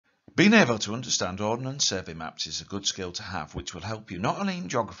Being able to understand ordnance survey maps is a good skill to have, which will help you not only in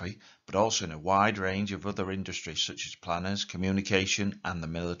geography, but also in a wide range of other industries such as planners, communication and the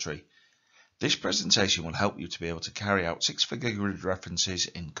military. This presentation will help you to be able to carry out six-figure grid references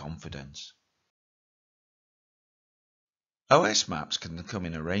in confidence. OS maps can come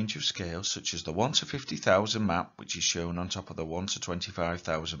in a range of scales such as the 1 to 50,000 map, which is shown on top of the 1 to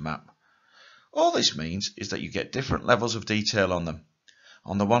 25,000 map. All this means is that you get different levels of detail on them.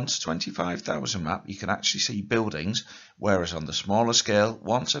 On the 1 to 25,000 map you can actually see buildings, whereas on the smaller scale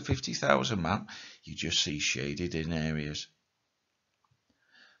 1 to 50,000 map you just see shaded in areas.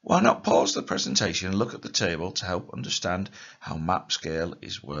 Why not pause the presentation and look at the table to help understand how map scale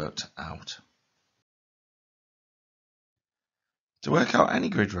is worked out. To work out any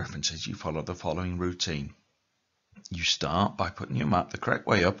grid references, you follow the following routine. You start by putting your map the correct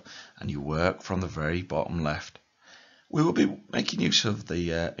way up and you work from the very bottom left. We will be making use of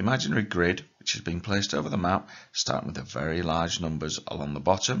the imaginary grid which has been placed over the map, starting with the very large numbers along the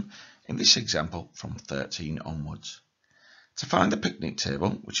bottom, in this example from 13 onwards. To find the picnic table,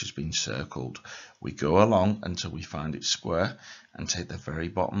 which has been circled, we go along until we find its square and take the very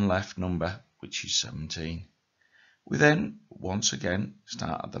bottom left number, which is 17. We then once again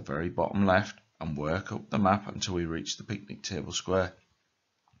start at the very bottom left and work up the map until we reach the picnic table square.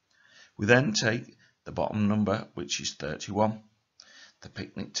 We then take the bottom number, which is 31. The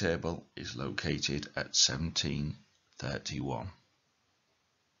picnic table is located at 1731.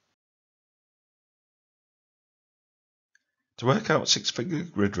 To work out six-figure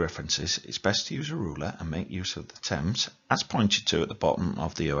grid references, it's best to use a ruler and make use of the Thames as pointed to at the bottom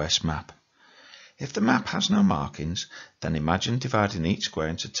of the OS map. If the map has no markings, then imagine dividing each square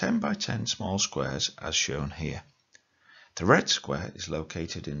into 10 by 10 small squares as shown here. The red square is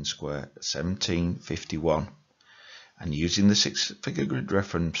located in square 1751, and using the six-figure grid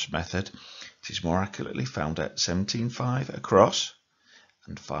reference method, it is more accurately found at 17.5 across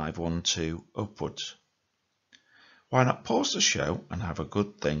and 512 upwards. Why not pause the show and have a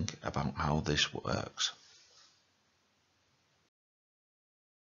good think about how this works.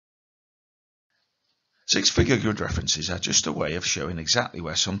 Six-figure grid references are just a way of showing exactly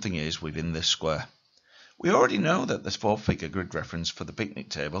where something is within this square. We already know that the four-figure grid reference for the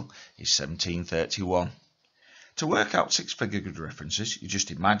picnic table is 1731. To work out six-figure grid references, you just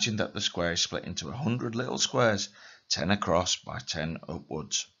imagine that the square is split into 100 little squares, 10 across by 10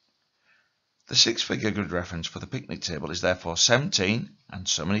 upwards. The six-figure grid reference for the picnic table is therefore 17 and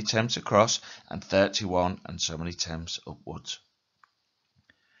so many tenths across and 31 and so many tenths upwards.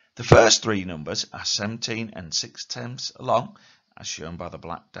 The first three numbers are 17 and 6 tenths along, as shown by the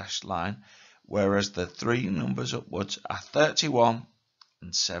black dashed line, whereas the three numbers upwards are 31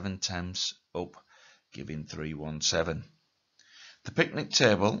 and 7 tenths up, giving 317. The picnic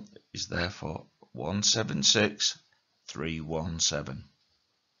table is therefore 176, 317.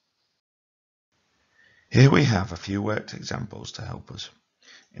 Here we have a few worked examples to help us.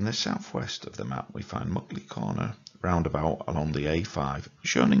 In the southwest of the map we find Muckley Corner roundabout along the A5,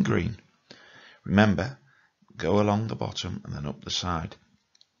 shown in green. Remember, go along the bottom and then up the side.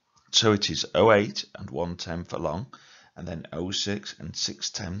 So it is 08 and 1/10 along, and then 06 and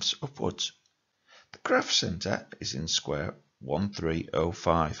 6/10 upwards. The graph centre is in square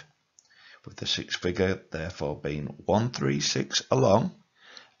 1305, with the six figure therefore being 136 along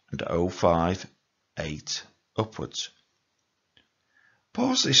and 058 upwards.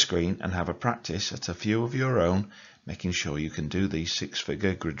 Pause this screen and have a practice at a few of your own, making sure you can do these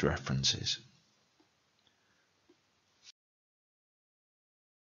six-figure grid references.